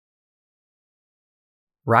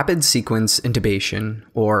Rapid sequence intubation,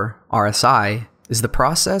 or RSI, is the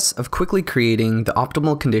process of quickly creating the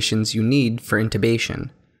optimal conditions you need for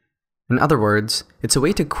intubation. In other words, it's a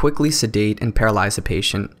way to quickly sedate and paralyze a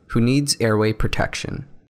patient who needs airway protection.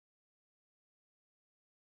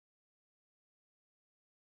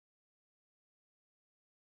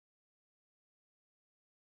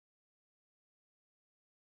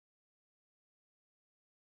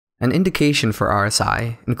 An indication for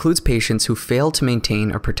RSI includes patients who fail to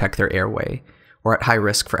maintain or protect their airway, or at high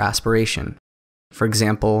risk for aspiration. For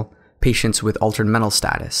example, patients with altered mental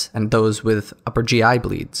status and those with upper GI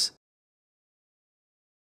bleeds.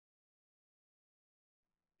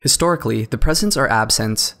 Historically, the presence or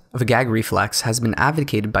absence of a gag reflex has been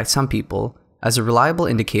advocated by some people as a reliable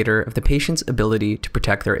indicator of the patient's ability to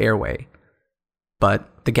protect their airway.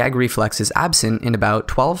 But the gag reflex is absent in about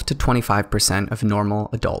 12 to 25% of normal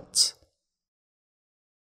adults.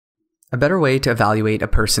 A better way to evaluate a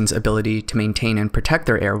person's ability to maintain and protect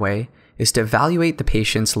their airway is to evaluate the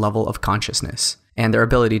patient's level of consciousness and their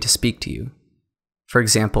ability to speak to you. For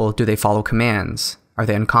example, do they follow commands? Are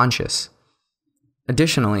they unconscious?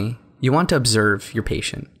 Additionally, you want to observe your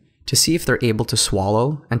patient to see if they're able to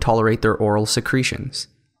swallow and tolerate their oral secretions.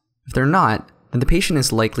 If they're not, then the patient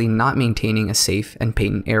is likely not maintaining a safe and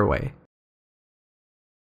patent airway.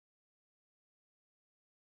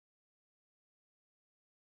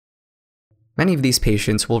 Many of these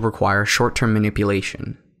patients will require short-term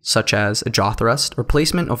manipulation, such as a jaw thrust or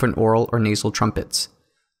placement of an oral or nasal trumpets.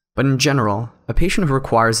 But in general, a patient who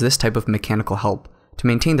requires this type of mechanical help to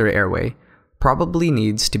maintain their airway probably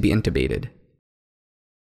needs to be intubated.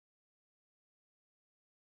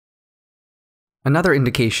 Another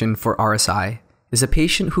indication for RSI is a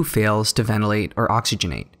patient who fails to ventilate or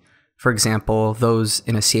oxygenate, for example, those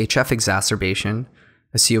in a CHF exacerbation,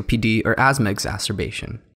 a COPD, or asthma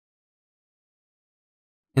exacerbation.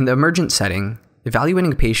 In the emergent setting,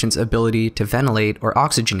 evaluating a patient's ability to ventilate or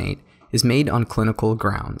oxygenate is made on clinical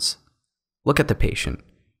grounds. Look at the patient.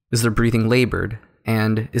 Is their breathing labored?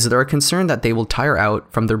 And is there a concern that they will tire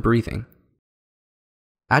out from their breathing?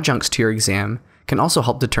 Adjuncts to your exam can also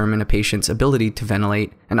help determine a patient's ability to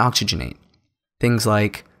ventilate and oxygenate. Things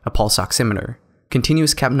like a pulse oximeter,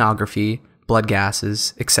 continuous capnography, blood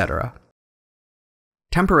gases, etc.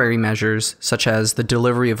 Temporary measures, such as the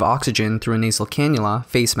delivery of oxygen through a nasal cannula,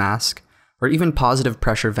 face mask, or even positive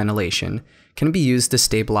pressure ventilation, can be used to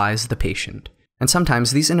stabilize the patient, and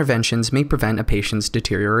sometimes these interventions may prevent a patient's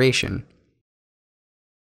deterioration.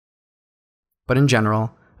 But in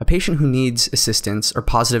general, a patient who needs assistance or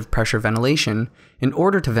positive pressure ventilation in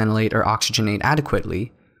order to ventilate or oxygenate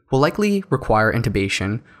adequately will likely require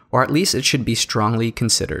intubation, or at least it should be strongly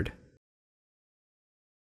considered.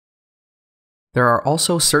 There are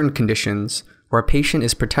also certain conditions where a patient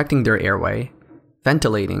is protecting their airway,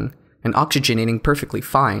 ventilating, and oxygenating perfectly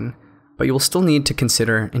fine, but you will still need to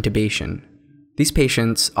consider intubation. These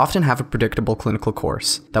patients often have a predictable clinical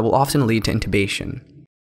course that will often lead to intubation.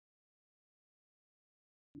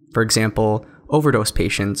 For example, overdose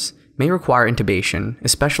patients may require intubation,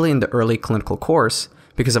 especially in the early clinical course,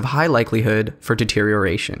 because of high likelihood for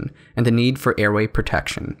deterioration and the need for airway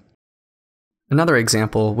protection. Another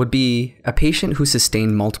example would be a patient who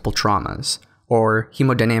sustained multiple traumas, or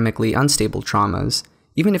hemodynamically unstable traumas,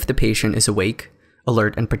 even if the patient is awake,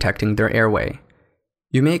 alert, and protecting their airway.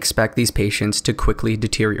 You may expect these patients to quickly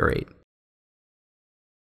deteriorate.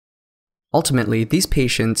 Ultimately, these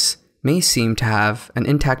patients may seem to have an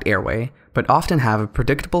intact airway, but often have a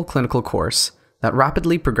predictable clinical course that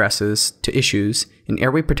rapidly progresses to issues in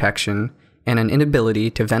airway protection and an inability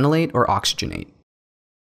to ventilate or oxygenate.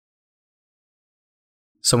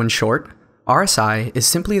 So in short, RSI is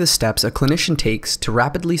simply the steps a clinician takes to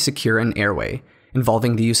rapidly secure an airway,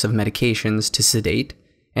 involving the use of medications to sedate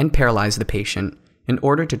and paralyze the patient in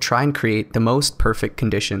order to try and create the most perfect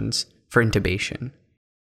conditions for intubation.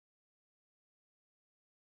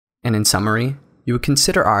 And in summary, you would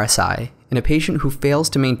consider RSI in a patient who fails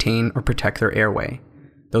to maintain or protect their airway,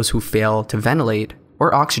 those who fail to ventilate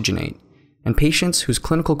or oxygenate, and patients whose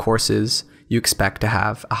clinical courses you expect to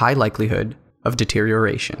have a high likelihood of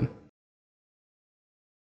deterioration.